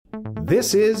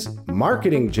This is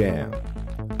Marketing Jam,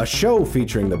 a show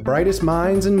featuring the brightest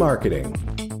minds in marketing.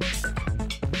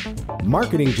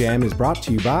 Marketing Jam is brought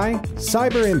to you by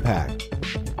Cyber Impact,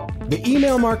 the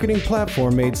email marketing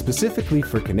platform made specifically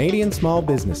for Canadian small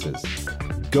businesses.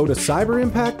 Go to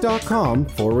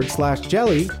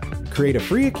cyberimpact.com/jelly, create a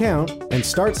free account, and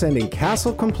start sending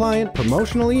CASL-compliant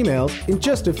promotional emails in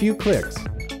just a few clicks.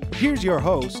 Here's your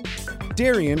host,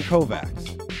 Darian Kovacs.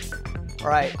 All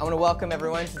right, I want to welcome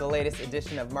everyone to the latest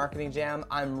edition of Marketing Jam.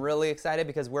 I'm really excited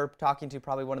because we're talking to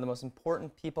probably one of the most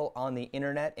important people on the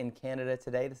internet in Canada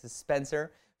today. This is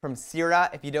Spencer from Cira.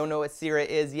 If you don't know what Cira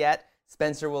is yet,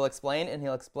 Spencer will explain, and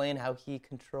he'll explain how he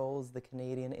controls the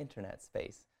Canadian internet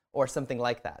space, or something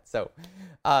like that. So,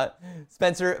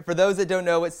 Spencer, for those that don't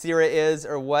know what Cira is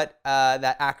or what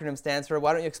that acronym stands for,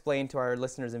 why don't you explain to our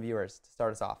listeners and viewers to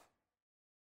start us off?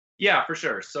 Yeah, for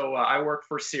sure. So I work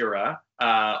for Cira,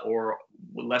 or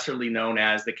lesserly known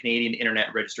as the Canadian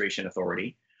Internet Registration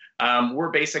Authority.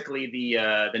 We're basically the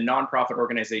nonprofit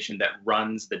organization that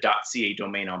runs the .ca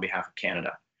domain on behalf of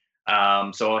Canada.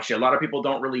 So actually, a lot of people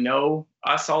don't really know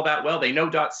us all that well. They know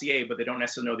 .ca, but they don't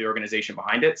necessarily know the organization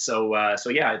behind it. So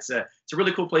yeah, it's a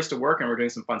really cool place to work, and we're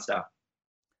doing some fun stuff.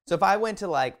 So if I went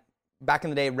to back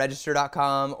in the day,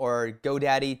 register.com or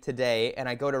GoDaddy today, and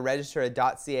I go to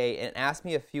register.ca and ask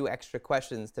me a few extra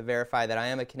questions to verify that I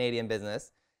am a Canadian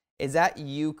business, is that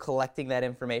you collecting that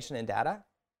information and data?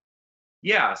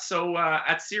 Yeah, so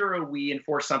at Cira, we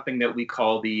enforce something that we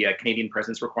call the Canadian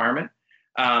presence requirement.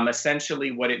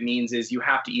 Essentially, what it means is you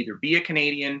have to either be a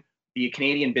Canadian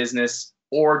business,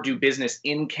 or do business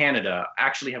in Canada,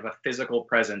 actually have a physical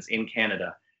presence in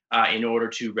Canada in order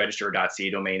to register a .ca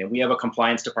domain. And we have a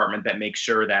compliance department that makes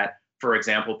sure that, for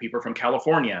example, people from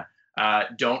California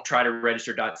don't try to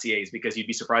register .cas, because you'd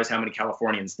be surprised how many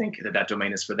Californians think that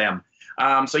domain is for them.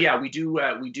 So yeah, we do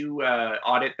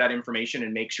audit that information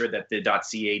and make sure that the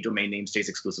 .ca domain name stays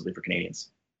exclusively for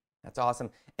Canadians. That's awesome.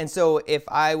 And so if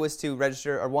I was to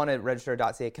register or want to register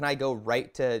a .ca, can I go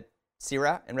right to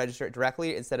Cira and register it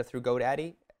directly instead of through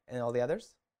GoDaddy and all the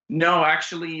others? No,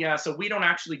 actually, so we don't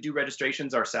actually do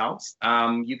registrations ourselves.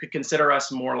 You could consider us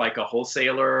more like a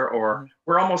wholesaler, or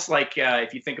we're almost like,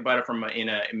 if you think about it in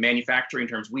a manufacturing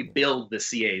terms, we build the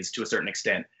CAs to a certain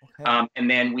extent. Okay. And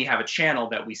then we have a channel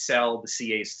that we sell the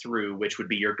CAs through, which would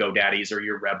be your GoDaddies or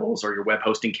your Rebels or your Web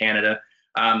Hosting Canada.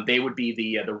 They would be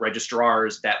the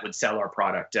registrars that would sell our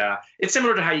product. It's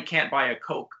similar to how you can't buy a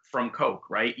Coke from Coke,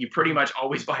 right? You pretty much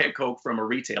always buy a Coke from a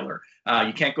retailer.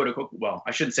 You can't go to Coke. Well,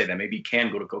 I shouldn't say that. Maybe you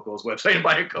can go to Coca-Cola's website and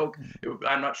buy a Coke.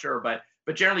 I'm not sure, but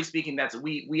generally speaking,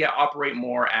 we operate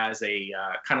more as a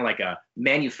kind of like a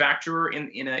manufacturer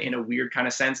in a weird kind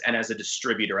of sense, and as a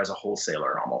distributor, as a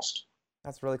wholesaler almost.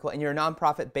 That's really cool. And you're a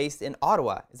nonprofit based in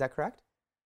Ottawa, is that correct?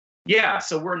 Yeah.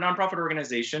 So we're a nonprofit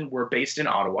organization. We're based in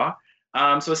Ottawa.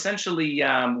 So essentially,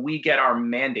 we get our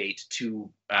mandate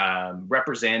to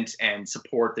represent and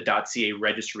support the .ca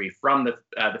registry from the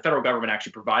federal government.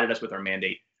 Actually provided us with our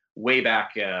mandate way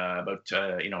back about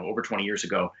over 20 years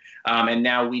ago, and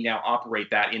now we operate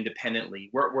that independently.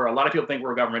 We're a lot of people think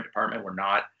we're a government department. We're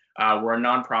not. We're a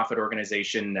nonprofit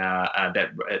organization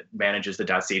that manages the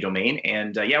 .ca domain,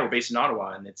 and yeah, we're based in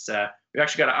Ottawa, and it's we've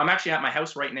actually got. I'm actually at my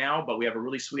house right now, but we have a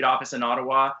really sweet office in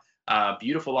Ottawa.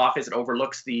 Beautiful office. It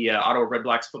overlooks the Ottawa Red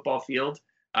Blacks football field.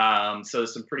 So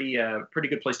it's a pretty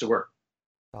good place to work.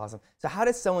 Awesome. So how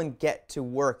does someone get to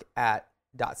work at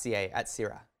 .ca, at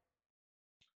Cira?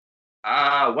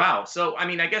 Wow. So, I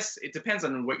mean, I guess it depends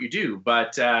on what you do.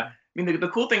 But, I mean, the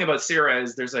cool thing about Cira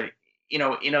is there's in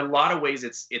a lot of ways,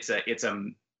 it's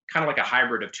kind of like a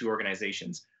hybrid of two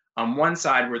organizations. On one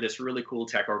side, we're this really cool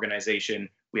tech organization.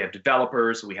 We have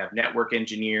developers, we have network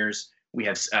engineers, we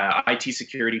have IT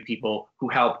security people who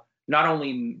help not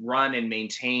only run and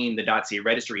maintain the .ca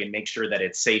registry and make sure that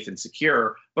it's safe and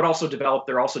secure, but also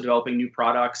they're also developing new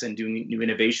products and doing new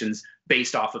innovations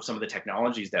based off of some of the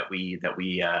technologies that we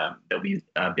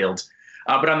build.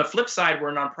 But on the flip side,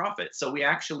 we're a nonprofit, so we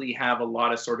actually have a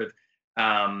lot of sort of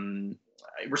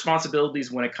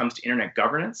responsibilities when it comes to internet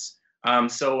governance.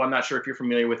 So I'm not sure if you're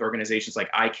familiar with organizations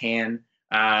like ICANN.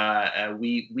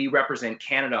 We represent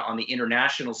Canada on the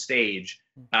international stage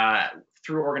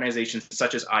through organizations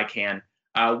such as ICANN,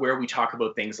 where we talk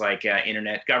about things like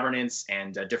internet governance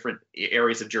and different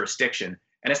areas of jurisdiction.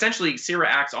 And essentially, Cira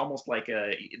acts almost like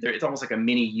it's almost like a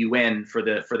mini UN for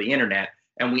the internet,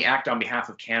 and we act on behalf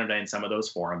of Canada in some of those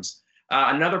forums.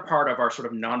 Another part of our sort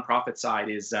of nonprofit side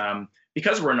is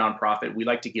because we're a nonprofit, we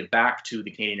like to give back to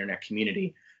the Canadian internet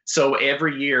community. So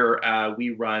every year we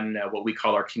run what we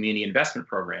call our community investment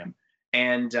program.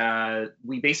 And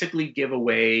we basically give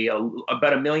away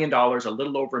about $1 million, a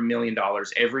little over $1 million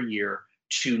every year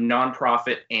to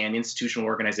nonprofit and institutional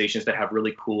organizations that have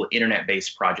really cool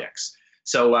internet-based projects.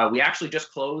 So we actually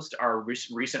just closed our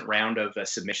recent round of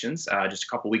submissions just a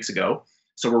couple weeks ago.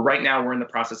 So we're in the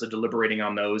process of deliberating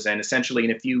on those, and essentially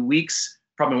in a few weeks,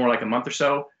 probably more like a month or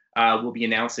so, we'll be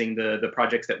announcing the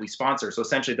projects that we sponsor. So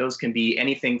essentially those can be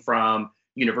anything from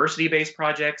university-based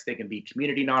projects, they can be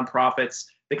community nonprofits,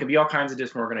 they can be all kinds of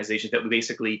different organizations that we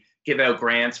basically give out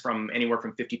grants from anywhere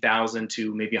from 50,000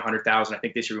 to maybe 100,000. I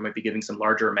think this year we might be giving some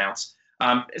larger amounts,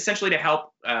 essentially to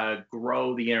help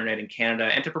grow the internet in Canada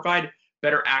and to provide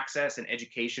better access and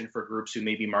education for groups who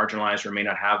may be marginalized or may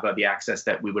not have the access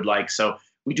that we would like. So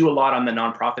we do a lot on the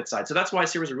nonprofit side. So that's why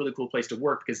CIRA is a really cool place to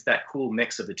work, because that cool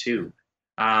mix of the two.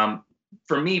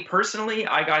 For me personally,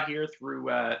 I got here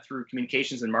through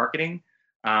communications and marketing.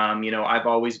 I've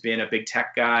always been a big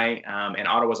tech guy, and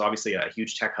Ottawa's obviously a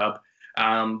huge tech hub.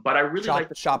 But I really like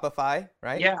Shopify,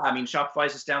 right? Yeah, I mean,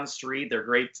 Shopify's just down the street. They're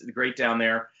great down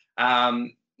there.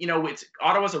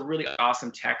 Ottawa's a really awesome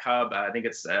tech hub. I think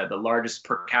it's the largest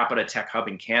per capita tech hub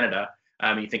in Canada.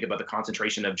 You think about the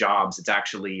concentration of jobs, it's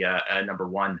actually number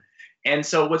one. And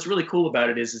so what's really cool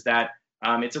about it is that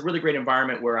it's a really great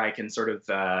environment where I can sort of,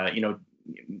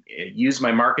 use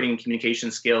my marketing and communication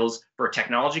skills for a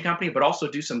technology company, but also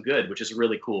do some good, which is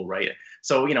really cool, right?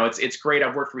 So, it's great.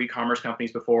 I've worked for e-commerce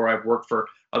companies before. I've worked for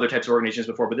other types of organizations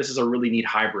before, but this is a really neat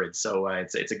hybrid. So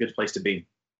it's a good place to be.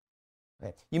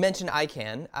 Okay. You mentioned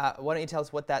ICANN. Why don't you tell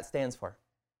us what that stands for?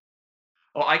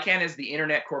 Well, ICANN is the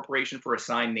Internet Corporation for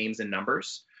Assigned Names and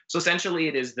Numbers. So essentially,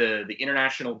 it is the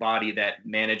international body that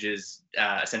manages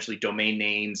essentially domain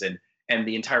names and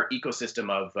the entire ecosystem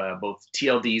of both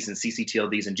TLDs and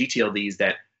CCTLDs and GTLDs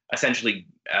that essentially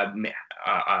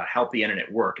help the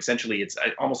internet work. Essentially, it's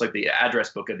almost like the address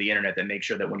book of the internet that makes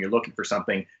sure that when you're looking for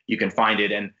something, you can find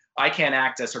it. And ICANN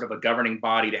acts as sort of a governing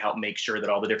body to help make sure that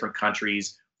all the different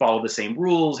countries follow the same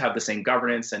rules, have the same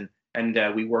governance, and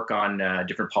we work on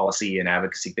different policy and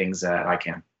advocacy things at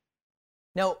ICANN.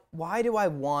 Now, why do I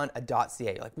want a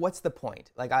 .ca? Like, what's the point?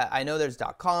 Like, I know there's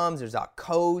 .coms, there's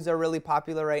 .cos are really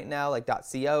popular right now, like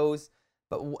 .cos,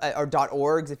 but or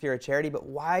 .orgs if you're a charity. But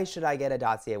why should I get a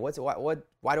 .ca?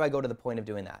 Why do I go to the point of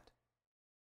doing that?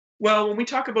 Well, when we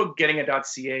talk about getting a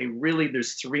 .ca, really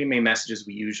there's three main messages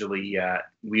we usually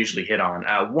hit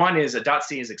on. One is a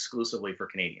 .ca is exclusively for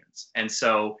Canadians, and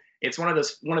so it's one of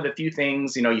the few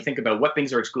things, you think about what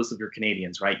things are exclusive for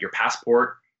Canadians, right? Your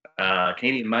passport.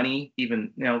 Canadian money,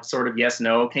 even sort of yes,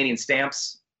 no, Canadian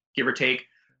stamps, give or take,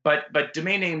 but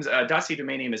domain names, .ca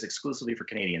domain name is exclusively for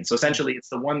Canadians. So essentially, it's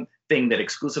the one thing that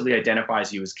exclusively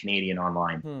identifies you as Canadian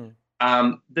online.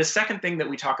 The second thing that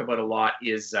we talk about a lot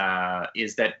is that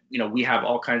we have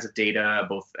all kinds of data,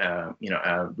 both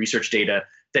research data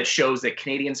that shows that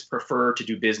Canadians prefer to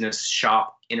do business,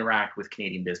 shop, interact with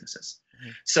Canadian businesses.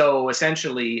 So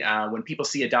essentially, when people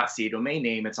see a .ca domain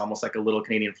name, it's almost like a little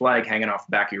Canadian flag hanging off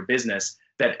the back of your business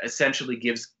that essentially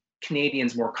gives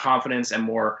Canadians more confidence and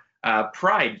more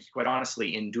pride, quite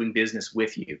honestly, in doing business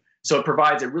with you. So it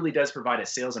really does provide a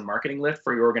sales and marketing lift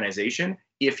for your organization.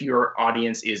 If your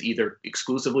audience is either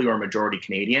exclusively or majority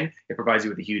Canadian, it provides you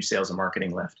with a huge sales and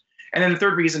marketing lift. And then the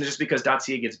third reason is just because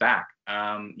 .ca gives back.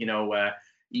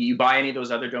 You buy any of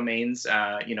those other domains,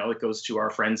 it goes to our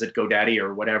friends at GoDaddy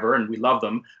or whatever, and we love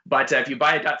them. But if you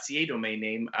buy a .ca domain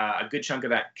name, a good chunk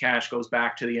of that cash goes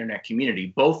back to the internet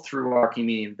community, both through our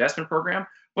community investment program,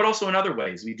 but also in other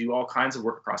ways. We do all kinds of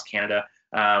work across Canada.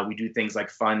 We do things like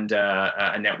fund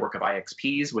a network of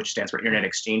IXPs, which stands for Internet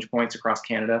Exchange Points across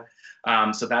Canada.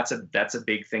 So that's a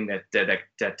big thing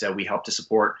that we help to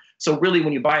support. So really,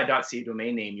 when you buy a .ca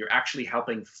domain name, you're actually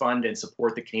helping fund and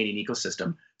support the Canadian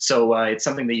ecosystem. So it's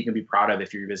something that you can be proud of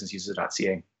if your business uses a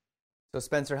 .ca. So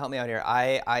Spencer, help me out here.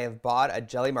 I have bought a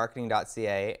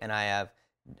jellymarketing.ca and I have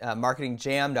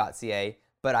marketingjam.ca,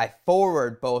 but I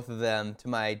forward both of them to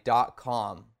my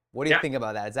 .com. What do you think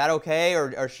about that? Is that okay,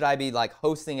 or should I be like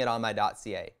hosting it on my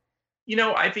 .ca?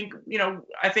 I think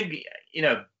in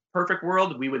a perfect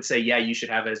world, we would say, yeah, you should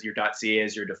have as your .ca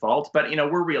as your default. But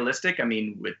we're realistic. I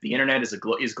mean, with the internet is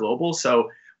global.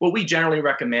 So what we generally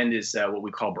recommend is what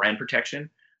we call brand protection.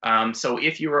 So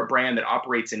if you're a brand that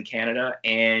operates in Canada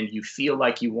and you feel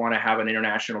like you want to have an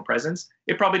international presence,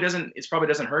 it probably doesn't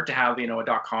hurt to have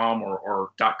a .com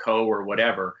or .co or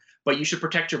whatever. But you should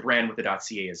protect your brand with the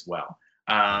 .ca as well.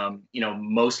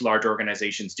 Most large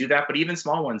organizations do that, but even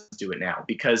small ones do it now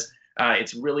because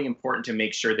it's really important to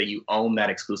make sure that you own that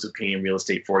exclusive Canadian real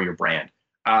estate for your brand.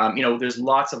 There's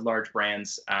lots of large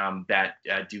brands that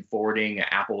do forwarding.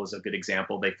 Apple is a good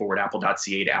example. They forward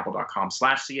apple.ca to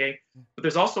apple.com/ca. But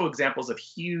there's also examples of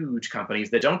huge companies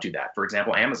that don't do that. For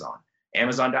example, Amazon.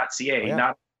 Amazon.ca. Oh,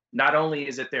 yeah. Not only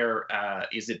is it their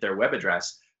web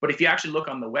address, but if you actually look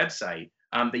on the website,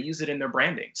 they use it in their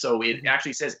branding. So it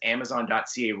actually says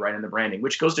Amazon.ca right in the branding,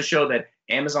 which goes to show that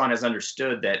Amazon has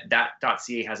understood that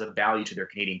 .ca has a value to their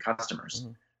Canadian customers.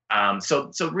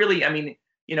 So really, I mean,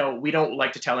 we don't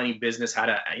like to tell any business how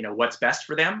to, what's best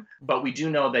for them, but we do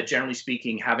know that generally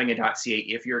speaking, having a .ca,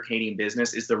 if you're a Canadian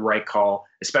business, is the right call,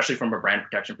 especially from a brand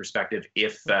protection perspective,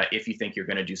 if you think you're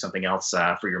going to do something else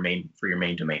for your main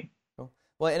domain.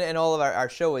 Well, and all of our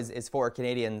show is for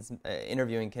Canadians,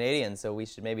 interviewing Canadians, so we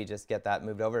should maybe just get that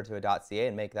moved over to a .ca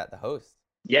and make that the host.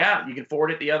 Yeah, you can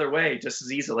forward it the other way just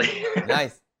as easily.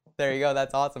 Nice. There you go.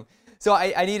 That's awesome. So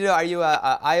I need to know, are you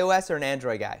a iOS or an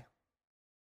Android guy?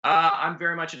 I'm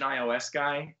very much an iOS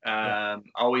guy.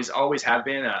 Always have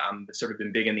been. I'm sort of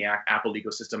been big in the Apple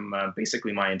ecosystem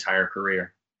basically my entire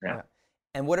career. Yeah.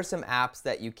 And what are some apps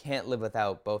that you can't live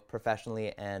without, both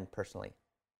professionally and personally?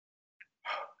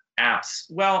 Apps.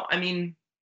 Well, I mean,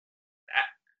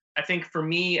 I think for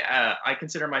me, I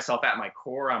consider myself at my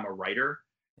core, I'm a writer.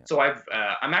 Yeah. So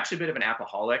I'm actually a bit of an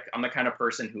appaholic. I'm the kind of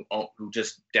person who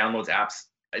just downloads apps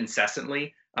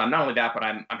incessantly. Not only that, but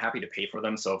I'm happy to pay for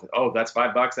them. So that's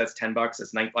 $5, that's $10,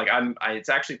 that's $9. Like it's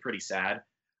actually pretty sad.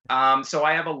 So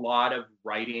I have a lot of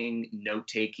writing, note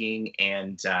taking,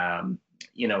 and kind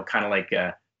of like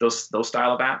those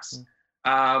style of apps.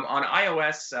 On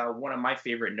iOS, one of my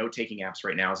favorite note-taking apps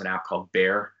right now is an app called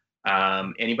Bear.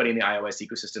 Anybody in the iOS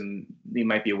ecosystem, you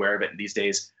might be aware of it these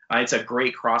days. It's a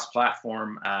great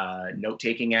cross-platform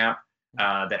note-taking app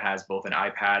that has both an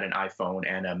iPad, an iPhone,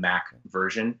 and a Mac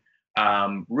version.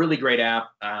 Really great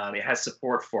app. It has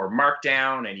support for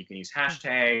Markdown, and you can use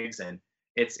hashtags, and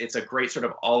it's a great sort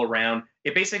of all-around.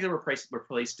 It basically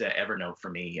replaced Evernote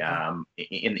for me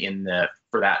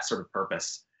for that sort of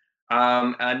purpose.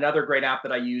 Another great app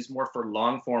that I use more for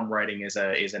long form writing is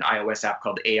an iOS app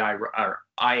called IA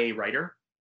Writer.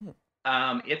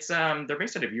 They're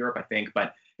based out of Europe, I think,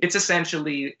 but it's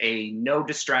essentially a no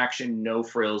distraction, no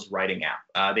frills writing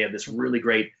app. They have this really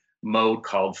great mode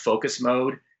called Focus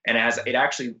Mode, and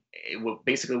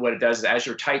basically what it does is as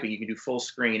you're typing, you can do full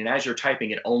screen, and as you're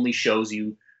typing, it only shows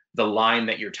you the line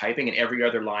that you're typing, and every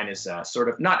other line is sort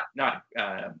of not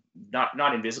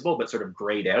invisible, but sort of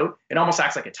grayed out. It almost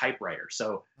acts like a typewriter.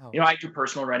 So, I do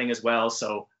personal writing as well,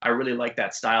 so I really like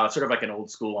that style. It's sort of like an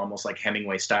old school, almost like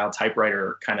Hemingway style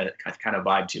typewriter kind of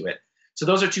vibe to it. So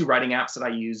those are two writing apps that I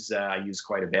use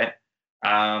quite a bit.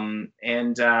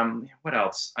 What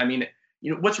else? I mean,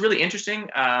 what's really interesting,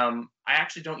 I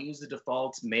actually don't use the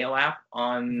default mail app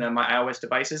on my iOS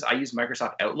devices. I use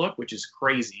Microsoft Outlook, which is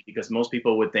crazy because most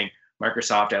people would think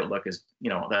Microsoft Outlook is,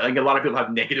 like a lot of people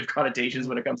have negative connotations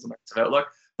when it comes to Microsoft Outlook,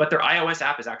 but their iOS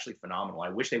app is actually phenomenal. I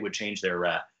wish they would change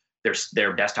their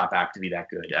desktop app to be that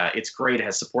good. It's great. It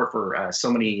has support for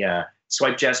so many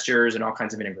swipe gestures and all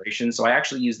kinds of integrations. So I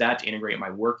actually use that to integrate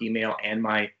my work email and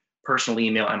my personal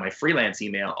email and my freelance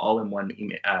email all in one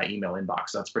email inbox.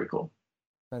 So that's pretty cool.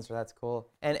 Spencer, that's cool.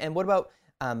 And what about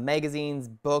magazines,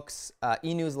 books,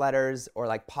 e-newsletters, or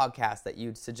like podcasts that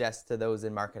you'd suggest to those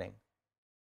in marketing?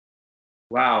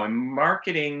 Wow, in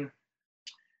marketing,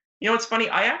 it's funny.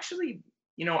 I actually,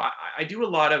 I do a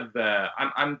lot of.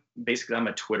 I'm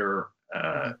a Twitter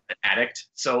addict.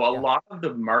 So a lot of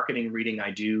the marketing reading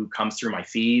I do comes through my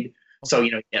feed. Okay. So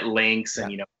you get links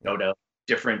and go to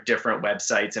different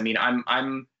websites. I mean,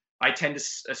 I tend to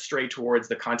stray towards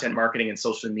the content marketing and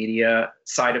social media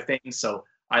side of things. So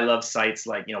I love sites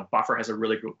like, Buffer has a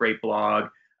really great blog.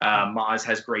 Moz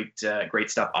has great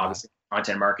stuff, obviously,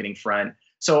 content marketing front.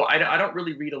 So I don't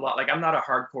really read a lot. Like, I'm not a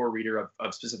hardcore reader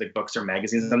of specific books or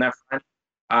magazines on that front.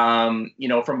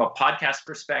 From a podcast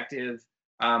perspective,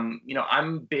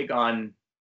 I'm big on,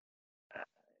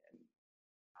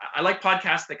 I like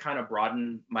podcasts that kind of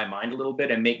broaden my mind a little bit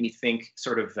and make me think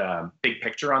sort of big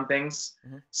picture on things.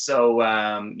 Mm-hmm. So,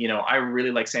 I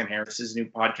really like Sam Harris's new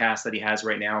podcast that he has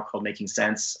right now called Making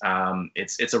Sense.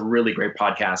 It's a really great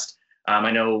podcast.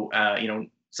 I know,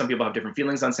 some people have different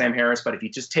feelings on Sam Harris, but if you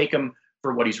just take him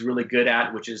for what he's really good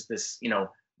at, which is this,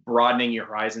 broadening your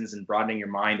horizons and broadening your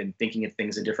mind and thinking of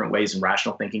things in different ways and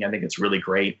rational thinking, I think it's really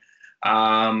great.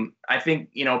 I think,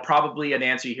 probably an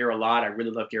answer you hear a lot. I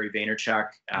really love Gary Vaynerchuk.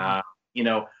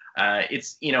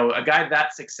 It's, a guy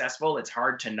that successful, it's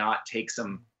hard to not take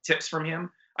some tips from him.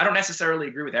 I don't necessarily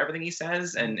agree with everything he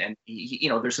says. And he,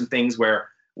 there's some things where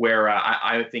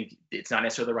I think it's not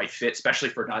necessarily the right fit, especially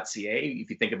for .ca, if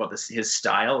you think about his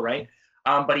style, right?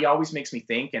 But he always makes me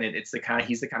think, and he's the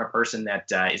kind of person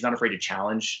that is not afraid to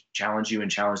challenge you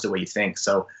and challenge the way you think.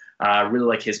 So I really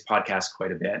like his podcast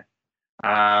quite a bit.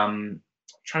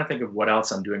 Trying to think of what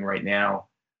else I'm doing right now.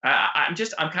 I'm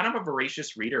kind of a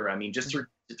voracious reader. I mean, just through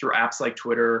apps like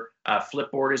Twitter.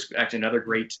 Flipboard is actually another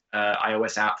great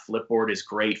iOS app. Flipboard is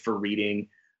great for reading.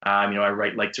 I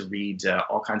like to read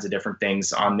all kinds of different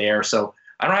things on there. So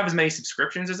I don't have as many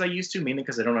subscriptions as I used to, mainly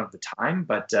because I don't have the time.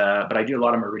 But I do a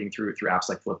lot of my reading through apps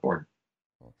like Flipboard.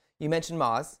 You mentioned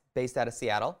Moz, based out of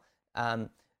Seattle.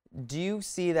 Do you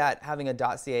see that having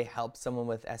a .ca help someone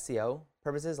with SEO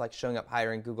purposes, like showing up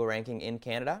higher in Google ranking in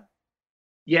Canada?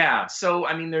 Yeah. So,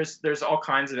 I mean, there's all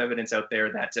kinds of evidence out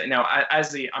there that now,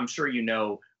 I'm sure you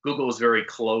know, Google is very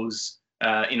close.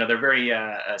 They're very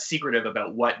secretive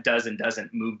about what does and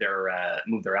doesn't move their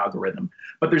algorithm.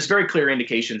 But there's very clear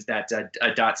indications that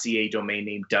a .ca domain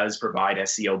name does provide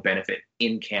SEO benefit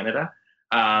in Canada.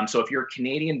 So if you're a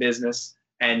Canadian business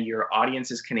and your audience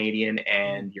is Canadian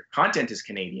and your content is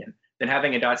Canadian, then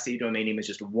having a .ca domain name is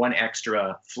just one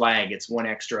extra flag. It's one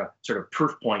extra sort of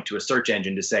proof point to a search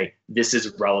engine to say this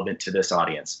is relevant to this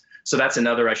audience. So that's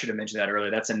another, I should have mentioned that earlier,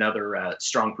 that's another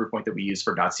strong proof point that we use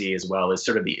for .ca as well, is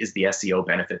sort of the SEO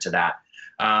benefit to that.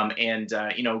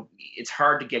 It's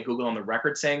hard to get Google on the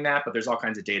record saying that, but there's all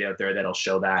kinds of data out there that'll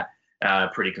show that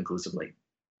pretty conclusively.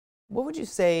 What would you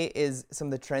say is some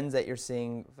of the trends that you're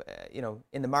seeing,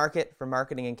 in the market for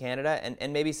marketing in Canada,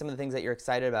 and maybe some of the things that you're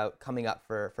excited about coming up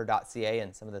for .ca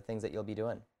and some of the things that you'll be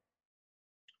doing?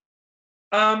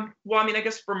 Well, I mean, I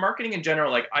guess for marketing in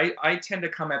general, like I tend to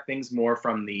come at things more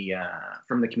from the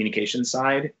communication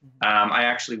side. I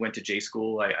actually went to J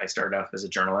school. I started off as a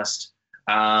journalist.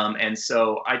 And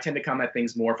so I tend to come at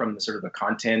things more from the sort of the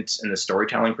content and the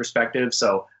storytelling perspective.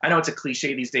 So I know it's a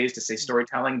cliche these days to say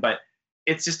storytelling, but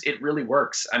it really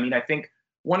works. I mean, I think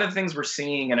one of the things we're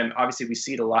seeing, and obviously we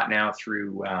see it a lot now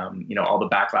through, all the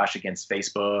backlash against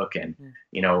Facebook and,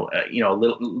 a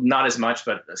little, not as much,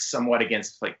 but somewhat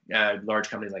against like large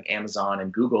companies like Amazon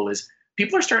and Google, is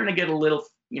people are starting to get a little,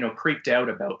 creeped out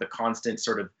about the constant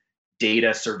sort of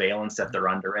data surveillance that they're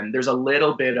under. And there's a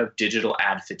little bit of digital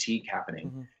ad fatigue happening.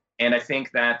 Mm-hmm. And I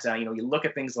think that, you look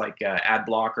at things like ad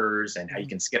blockers and how you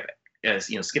can skip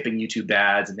it, skipping YouTube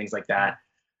ads and things like that.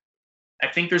 I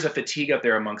think there's a fatigue out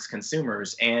there amongst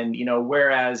consumers. And,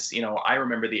 whereas, I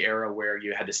remember the era where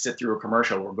you had to sit through a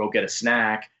commercial or go get a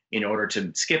snack in order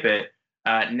to skip it.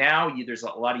 Now there's a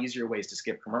lot easier ways to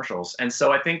skip commercials. And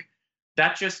so I think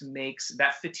that just makes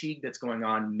that fatigue that's going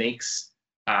on makes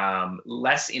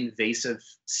less invasive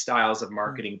styles of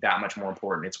marketing that much more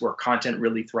important. It's where content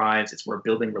really thrives. It's where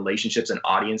building relationships and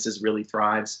audiences really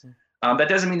thrives. That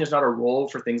doesn't mean there's not a role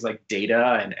for things like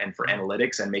data and for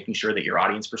analytics and making sure that your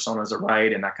audience personas are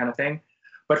right and that kind of thing.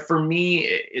 But for me,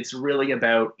 it's really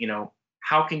about,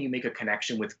 how can you make a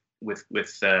connection with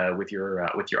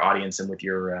your audience and with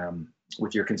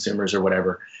your consumers or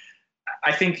whatever.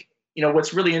 I think,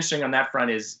 what's really interesting on that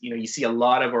front is, you see a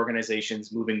lot of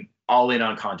organizations moving all in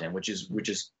on content, which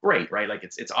is great, right? Like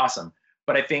it's awesome.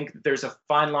 But I think there's a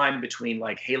fine line between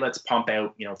like, hey, let's pump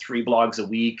out, 3 blogs a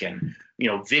week and,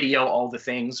 video, all the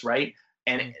things, right?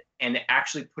 And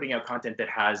actually putting out content that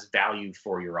has value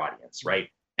for your audience, right?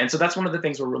 And so that's one of the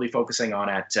things we're really focusing on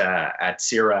at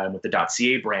Cira and with the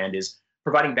 .ca brand is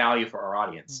providing value for our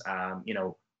audience.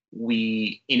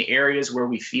 We, in areas where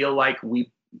we feel like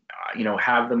we,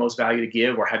 have the most value to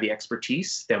give or have the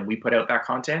expertise, then we put out that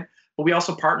content. But we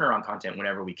also partner on content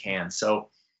whenever we can. So,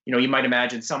 you might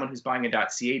imagine someone who's buying a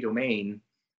 .ca domain,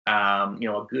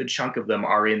 a good chunk of them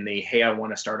are in the, hey, I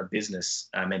want to start a business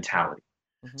mentality.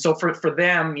 Mm-hmm. So for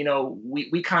them,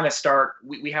 we kind of start,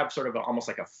 we have sort of almost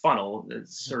like a funnel,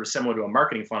 it's sort of similar to a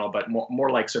marketing funnel, but more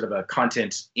like sort of a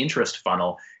content interest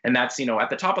funnel. And that's, at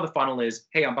the top of the funnel is,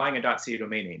 hey, I'm buying a .ca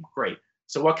domain name. Great.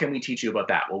 So what can we teach you about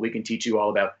that? Well, we can teach you all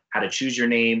about how to choose your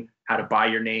name, how to buy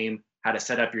your name, how to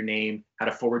set up your name, how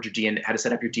to forward your how to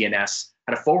set up your DNS,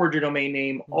 how to forward your domain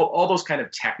name, all those kind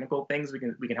of technical things we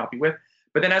can help you with.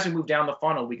 But then as we move down the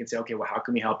funnel, we can say, okay, well, how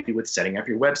can we help you with setting up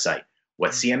your website?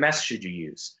 What CMS should you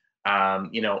use?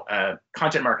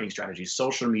 Content marketing strategies,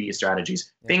 social media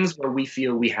strategies, things where we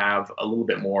feel we have a little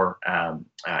bit more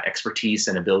expertise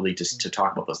and ability to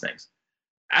talk about those things.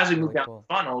 As we move down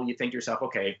the funnel, you think to yourself,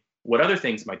 okay, what other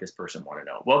things might this person want to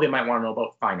know? Well, they might want to know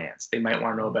about finance. They might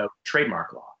want to know about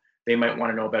trademark law. They might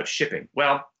want to know about shipping.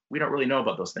 Well, we don't really know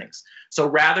about those things. So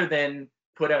rather than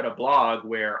put out a blog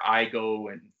where I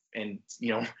go and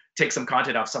take some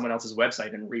content off someone else's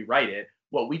website and rewrite it,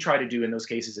 what we try to do in those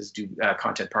cases is do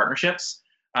content partnerships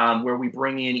where we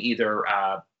bring in either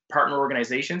partner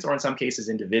organizations or in some cases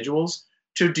individuals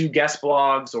to do guest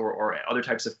blogs or other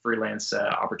types of freelance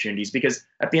opportunities. Because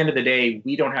at the end of the day,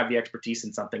 we don't have the expertise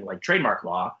in something like trademark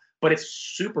law, but it's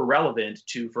super relevant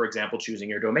to, for example, choosing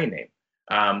your domain name.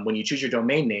 When you choose your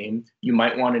domain name, you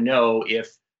might want to know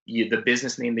if the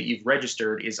business name that you've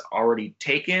registered is already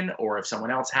taken or if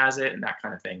someone else has it and that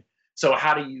kind of thing. So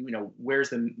how do you, where is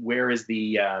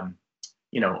the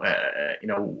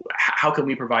how can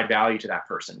we provide value to that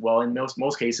person? Well, in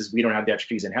most cases, we don't have the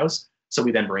expertise in-house, so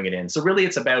we then bring it in. So really,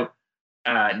 it's about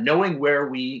knowing what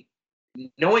we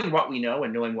know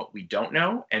and knowing what we don't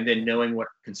know, and then knowing what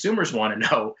consumers want to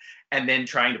know, and then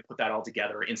trying to put that all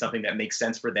together in something that makes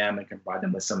sense for them and can provide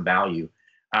them with some value.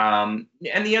 And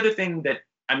the other thing that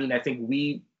I think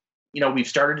we've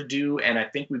started to do, and I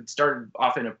think we've started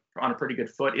off on a pretty good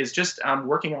foot, is just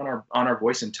working on our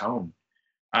voice and tone.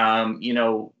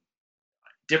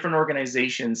 Different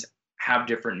organizations have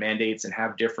different mandates and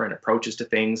have different approaches to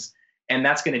things, and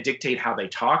that's going to dictate how they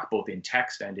talk, both in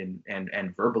text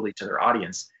and verbally to their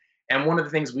audience. And one of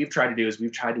the things we've tried to do is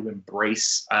we've tried to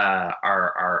embrace a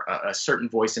certain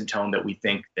voice and tone that we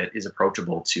think that is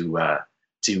approachable to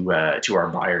our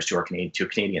buyers, to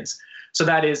Canadians. So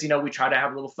that is, we try to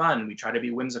have a little fun. We try to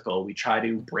be whimsical. We try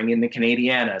to bring in the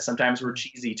Canadiana. Sometimes we're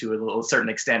cheesy to a certain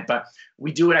extent, but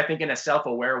we do it, I think, in a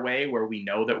self-aware way where we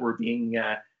know that we're being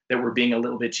a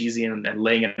little bit cheesy and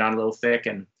laying it on a little thick.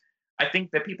 And I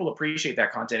think that people appreciate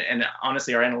that content. And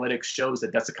honestly, our analytics shows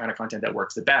that that's the kind of content that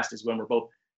works the best, is when we're both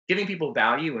giving people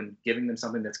value and giving them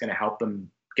something that's going to help them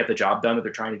get the job done that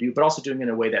they're trying to do, but also doing it in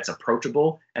a way that's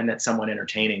approachable and that's somewhat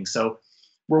entertaining. So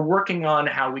we're working on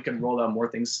how we can roll out more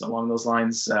things along those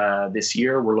lines this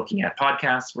year. We're looking at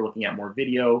podcasts. We're looking at more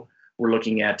video. We're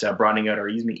looking at broadening out our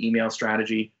email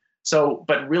strategy. So,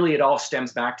 but really it all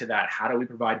stems back to that. How do we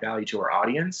provide value to our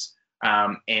audience?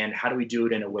 And how do we do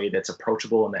it in a way that's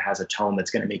approachable and that has a tone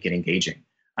that's going to make it engaging?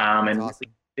 And awesome.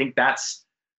 I think that's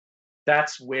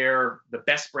where the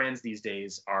best brands these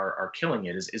days are killing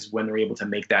it, is when they're able to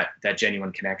make that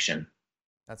genuine connection.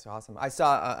 That's awesome. I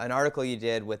saw an article you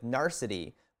did with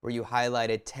Narcity where you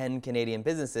highlighted 10 Canadian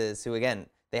businesses who, again,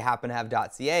 they happen to have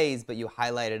 .cas, but you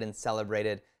highlighted and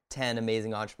celebrated 10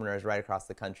 amazing entrepreneurs right across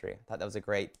the country. I thought that was a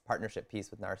great partnership piece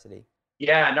with Narcity.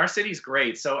 Yeah, Narcity's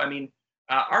great. So,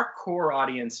 our core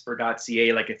audience for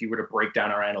 .ca, like if you were to break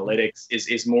down our analytics,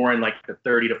 is more in like the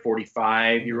 30 to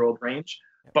 45-year-old range.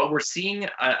 But we're seeing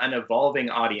an evolving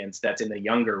audience that's in the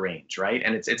younger range, right?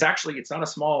 And it's not a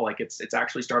small, it's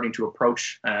actually starting to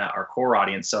approach our core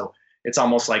audience. So it's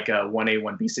almost like a 1A,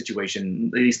 1B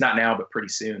situation, at least not now, but pretty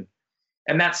soon.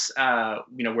 And that's where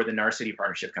the Narcity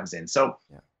partnership comes in. So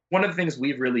one of the things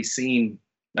we've really seen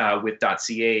with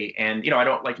 .ca, and I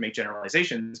don't like to make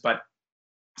generalizations, but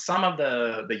some of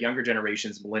the younger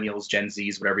generations, millennials, Gen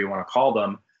Zs, whatever you want to call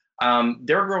them,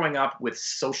 they're growing up with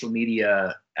social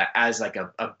media as like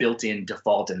a built-in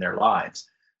default in their lives.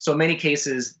 So in many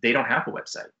cases, they don't have a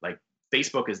website. Like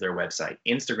Facebook is their website,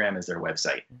 Instagram is their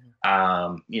website,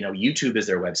 YouTube is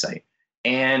their website.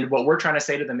 And what we're trying to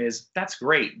say to them is, that's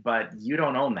great, but you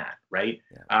don't own that, right?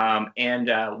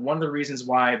 Yeah. One of the reasons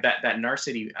why that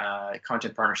Narcity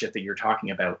content partnership that you're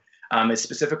talking about is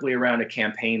specifically around a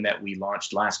campaign that we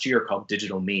launched last year called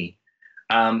Digital Me.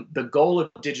 The goal of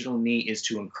Digital Me is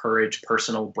to encourage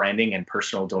personal branding and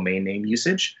personal domain name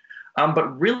usage.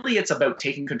 But really, it's about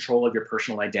taking control of your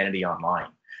personal identity online.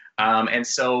 And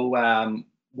so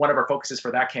one of our focuses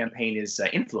for that campaign is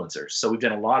influencers. So we've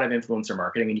done a lot of influencer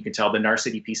marketing, and you can tell the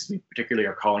Narcity pieces we particularly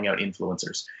are calling out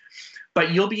influencers.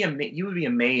 But you would be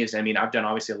amazed. I've done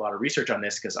obviously a lot of research on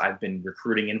this because I've been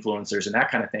recruiting influencers and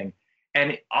that kind of thing.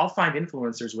 And I'll find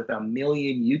influencers with 1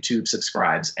 million YouTube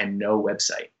subscribes and no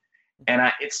website.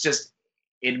 And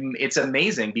it's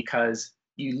amazing because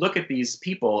you look at these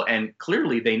people and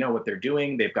clearly they know what they're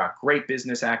doing. They've got great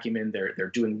business acumen. They're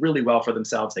doing really well for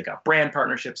themselves. They got brand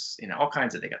partnerships, they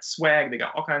got swag, they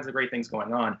got all kinds of great things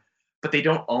going on, but they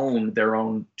don't own their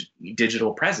own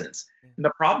digital presence. And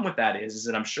the problem with that is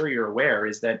that I'm sure you're aware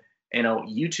is that,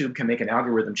 YouTube can make an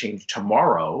algorithm change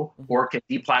tomorrow, or can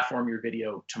deplatform your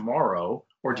video tomorrow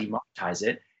or demonetize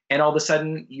it. And all of a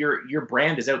sudden your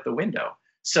brand is out the window.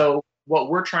 So what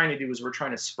we're trying to do is we're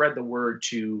trying to spread the word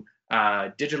to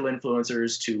digital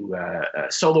influencers, to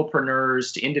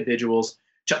solopreneurs, to individuals,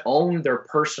 to own their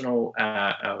personal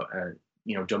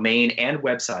domain and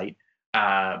website,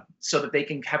 so that they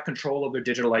can have control of their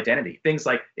digital identity. Things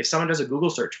like if someone does a Google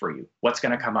search for you, what's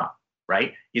going to come up,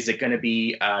 right? Is it going to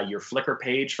be your Flickr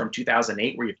page from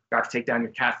 2008 where you forgot to take down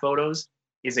your cat photos?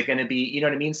 Is it going to be, you know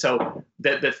what I mean? So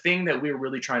the thing that we're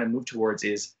really trying to move towards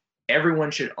is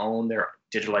everyone should own their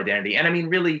digital identity. And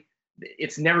really,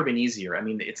 it's never been easier. I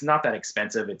mean, it's not that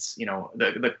expensive. It's,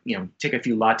 take a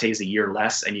few lattes a year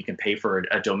less and you can pay for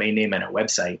a domain name and a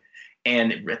website.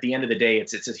 And at the end of the day,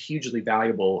 it's a hugely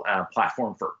valuable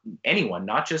platform for anyone,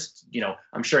 not just,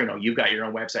 I'm sure, you've got your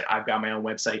own website. I've got my own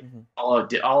website.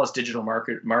 All us digital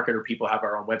marketer people have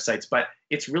our own websites, but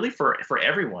it's really for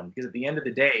everyone, because at the end of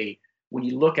the day, when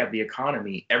you look at the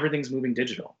economy, everything's moving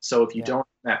digital. So if you don't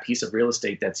have that piece of real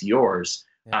estate that's yours,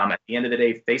 at the end of the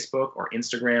day, Facebook or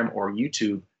Instagram or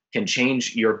YouTube can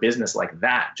change your business like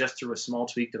that, just through a small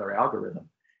tweak to their algorithm.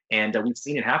 And we've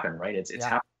seen it happen, right? It's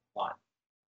happened a lot.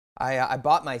 I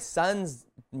bought my son's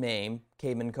name,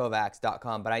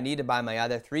 CavemanKovacs.com, but I need to buy my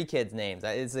other 3 kids' names.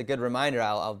 It's a good reminder.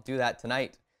 I'll do that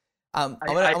tonight. I'm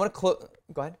gonna close.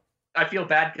 Go ahead. I feel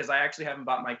bad because I actually haven't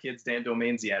bought my kids'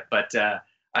 domains yet, but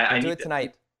I do need it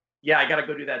tonight. Yeah, I got to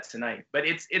go do that tonight. But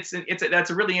that's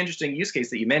a really interesting use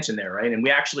case that you mentioned there, right? And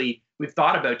we've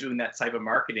thought about doing that type of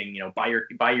marketing.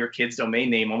 Buy your kid's domain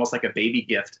name, almost like a baby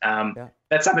gift.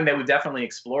 That's something that we've definitely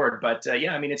explored. But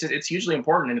I mean, it's hugely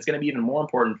important, and it's going to be even more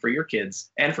important for your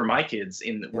kids and for my kids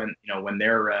when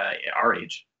they're our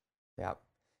age. Yeah.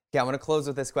 I want to close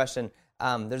with this question.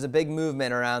 There's a big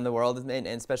movement around the world, and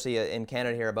especially in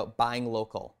Canada here, about buying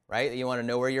local, right? You want to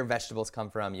know where your vegetables come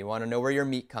from. You want to know where your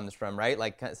meat comes from, right?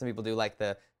 Like some people do, like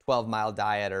the 12-mile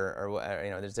diet, or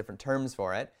there's different terms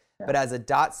for it. Yeah. But as a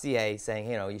 .ca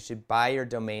saying, you should buy your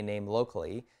domain name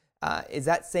locally, is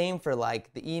that same for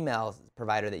like the email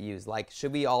provider that you use? Like,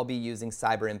 should we all be using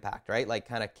Cyber Impact, right? Like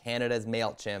kind of Canada's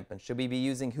MailChimp, and should we be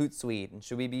using Hootsuite, and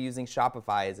should we be using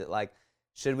Shopify? Is it like,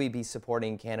 should we be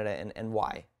supporting Canada, and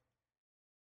why?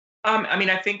 I mean,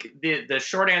 I think the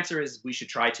short answer is we should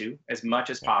try to, as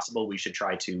much as possible, we should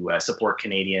try to support the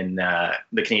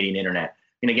Canadian internet.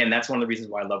 And again, that's one of the reasons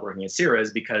why I love working at CIRA,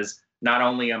 is because not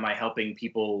only am I helping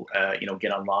people,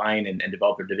 get online and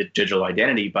develop their digital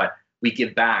identity, but we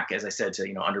give back, as I said, to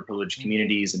underprivileged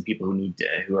communities and people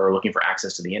who are looking for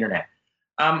access to the internet.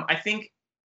 I think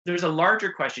there's a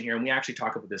larger question here, and we actually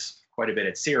talk about this quite a bit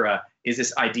at CIRA, is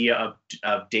this idea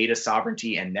of data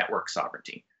sovereignty and network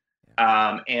sovereignty.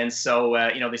 And so,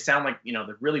 they sound like,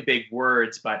 they're really big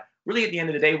words, but really at the end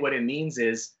of the day, what it means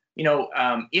is,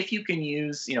 if you can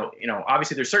use,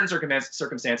 obviously there's certain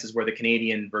circumstances where the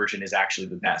Canadian version is actually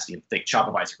the best. You think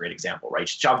Shopify is a great example, right?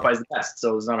 Shopify is the best,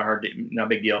 so it's not a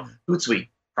big deal. Hootsuite,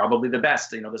 probably the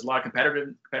best. There's a lot of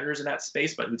competitors in that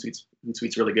space, but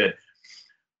Hootsuite's really good.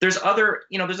 There's other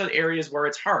areas where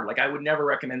it's hard. Like, I would never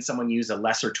recommend someone use a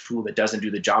lesser tool that doesn't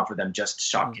do the job for them just to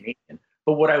shop Canadian.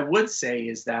 But what I would say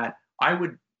is that I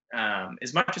would,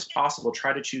 as much as possible,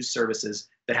 try to choose services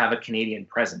that have a Canadian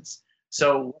presence.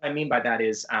 So what I mean by that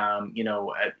is, a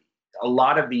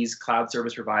lot of these cloud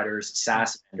service providers,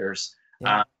 SaaS vendors,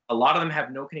 a lot of them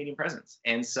have no Canadian presence.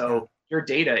 And so your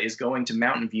data is going to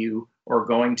Mountain View or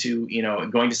going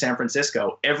to San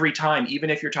Francisco every time, even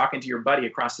if you're talking to your buddy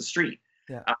across the street.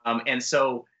 And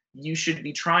so you should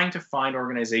be trying to find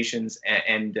organizations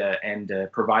and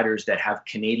providers that have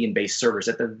Canadian-based servers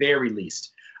at the very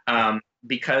least,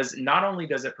 because not only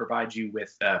does it provide you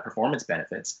with performance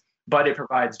benefits, but it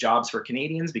provides jobs for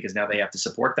Canadians because now they have to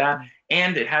support that,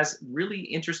 and it has really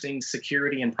interesting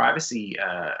security and privacy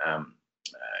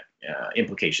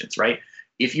implications, right?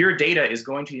 If your data is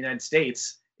going to the United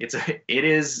States, it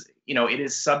is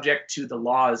subject to the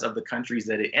laws of the countries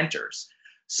that it enters.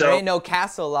 So there ain't no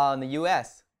castle law in the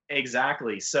U.S.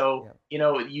 Exactly. So,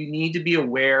 you need to be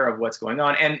aware of what's going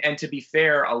on. And to be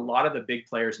fair, a lot of the big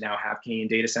players now have Canadian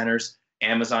data centers.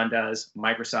 Amazon does,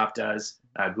 Microsoft does,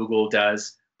 Google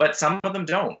does, but some of them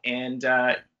don't. And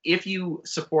if you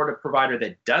support a provider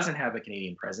that doesn't have a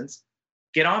Canadian presence,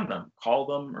 get on them, call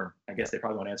them, or I guess they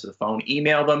probably won't answer the phone,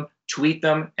 email them, tweet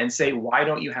them, and say, why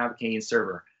don't you have a Canadian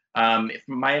server?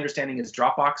 My understanding is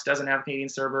Dropbox doesn't have a Canadian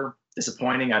server.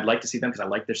 Disappointing. I'd like to see them because I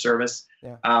like their service.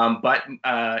 But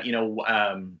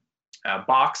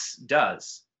Box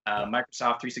does.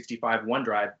 Microsoft 365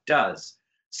 OneDrive does.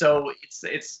 So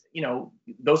it's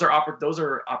those are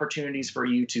opportunities for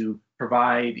you to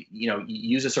provide,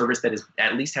 use a service that is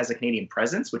at least has a Canadian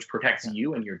presence, which protects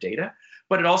you and your data.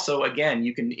 But it also, again,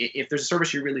 you can, if there's a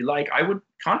service you really like, I would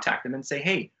contact them and say,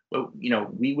 hey, well,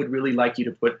 we would really like you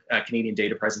to put a Canadian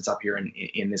data presence up here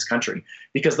in this country.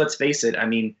 Because let's face it, I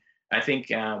mean, I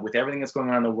think with everything that's going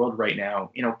on in the world right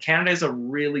now, Canada is a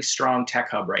really strong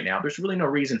tech hub right now. There's really no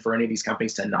reason for any of these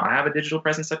companies to not have a digital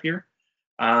presence up here.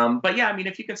 But yeah, I mean,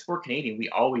 if you can support Canadian, we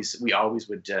always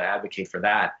would advocate for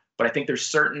that. But I think there's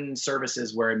certain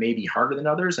services where it may be harder than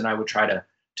others, and I would try to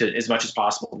as much as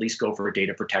possible, at least go for a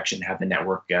data protection, have the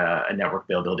network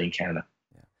availability in Canada.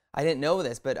 I didn't know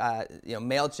this, but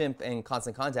MailChimp and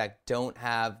Constant Contact don't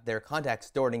have their contacts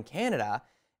stored in Canada.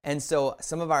 And so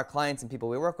some of our clients and people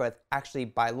we work with actually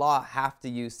by law have to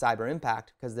use Cyber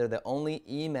Impact because they're the only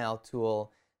email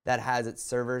tool that has its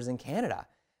servers in Canada.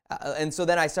 And so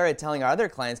then I started telling our other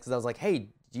clients, because I was like, hey,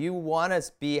 do you want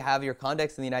to have your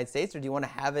contacts in the United States, or do you want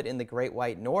to have it in the Great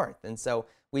White North? And so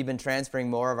we've been transferring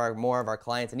more of our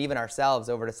clients and even ourselves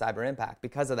over to Cyber Impact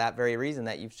because of that very reason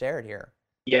that you've shared here.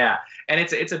 Yeah, and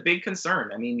it's a big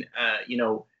concern. I mean,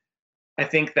 I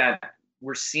think that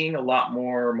we're seeing a lot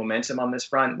more momentum on this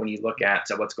front when you look at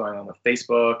what's going on with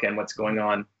Facebook and what's going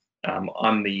on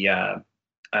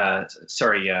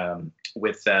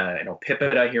with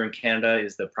PIPEDA here in Canada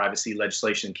is the privacy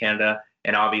legislation in Canada,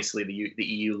 and obviously the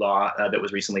EU law that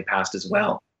was recently passed as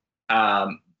well.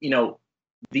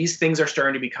 These things are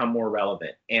starting to become more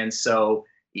relevant, and so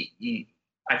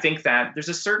I think that there's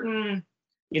a certain,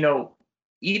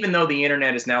 even though the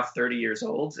internet is now 30 years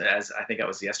old, as I think that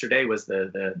was yesterday, was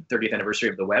the 30th anniversary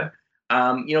of the web,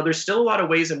 there's still a lot of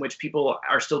ways in which people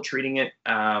are still treating it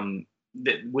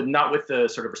not with the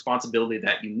sort of responsibility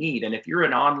that you need. And if you're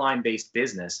an online-based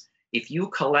business, if you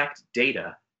collect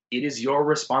data, it is your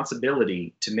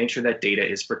responsibility to make sure that data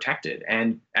is protected.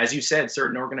 And as you said,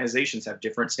 certain organizations have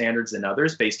different standards than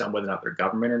others based on whether or not they're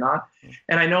government or not.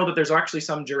 And I know that there's actually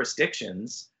some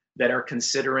jurisdictions that are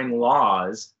considering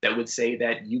laws that would say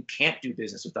that you can't do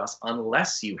business with us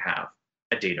unless you have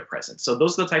a data presence. So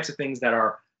those are the types of things that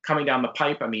are coming down the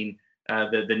pipe. I mean,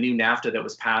 the new NAFTA that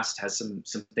was passed has some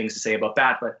things to say about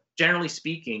that. But generally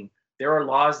speaking, there are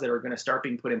laws that are going to start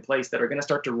being put in place that are going to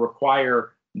start to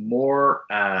require more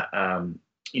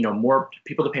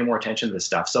people to pay more attention to this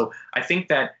stuff. So I think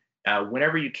that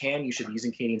whenever you can, you should be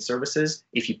using Canadian services.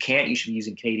 If you can't, you should be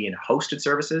using Canadian hosted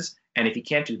services. And if you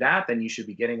can't do that, then you should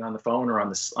be getting on the phone or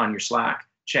on your Slack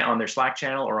on their Slack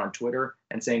channel or on Twitter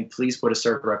and saying, please put a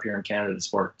server up here in Canada to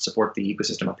support the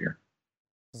ecosystem up here.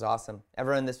 This is awesome.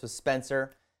 Everyone, this was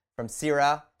Spencer from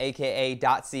CIRA,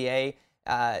 aka.ca.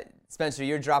 Spencer,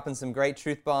 you're dropping some great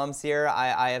truth bombs here.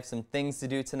 I have some things to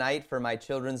do tonight for my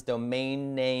children's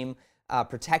domain name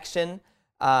protection.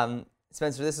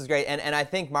 Spencer, this is great. And I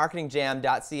think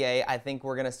marketingjam.ca, I think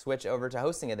we're going to switch over to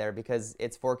hosting it there because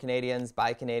it's for Canadians,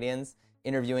 by Canadians,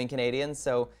 interviewing Canadians.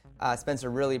 So, Spencer,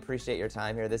 really appreciate your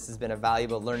time here. This has been a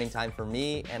valuable learning time for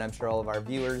me, and I'm sure all of our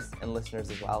viewers and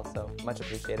listeners as well. So, much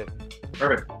appreciated.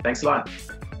 Perfect. Thanks a lot.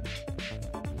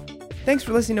 Thanks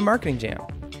for listening to Marketing Jam.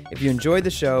 If you enjoyed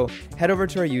the show, head over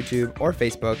to our YouTube or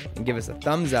Facebook and give us a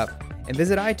thumbs up, and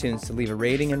visit iTunes to leave a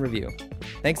rating and review.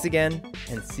 Thanks again,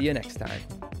 and see you next time.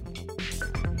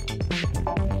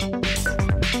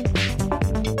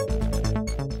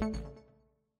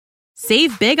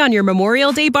 Save big on your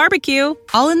Memorial Day barbecue,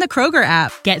 all in the Kroger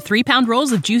app. Get 3-pound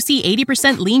rolls of juicy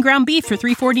 80% lean ground beef for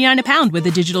 $3.49 a pound with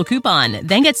a digital coupon.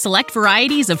 Then get select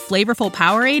varieties of flavorful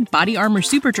Powerade, Body Armor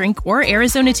Super Drink, or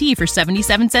Arizona tea for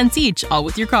 77 cents each, all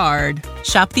with your card.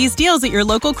 Shop these deals at your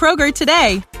local Kroger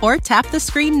today, or tap the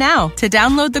screen now to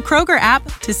download the Kroger app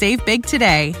to save big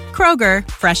today. Kroger,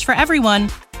 fresh for everyone.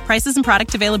 Prices and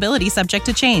product availability subject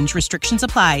to change. Restrictions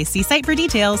apply. See site for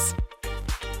details.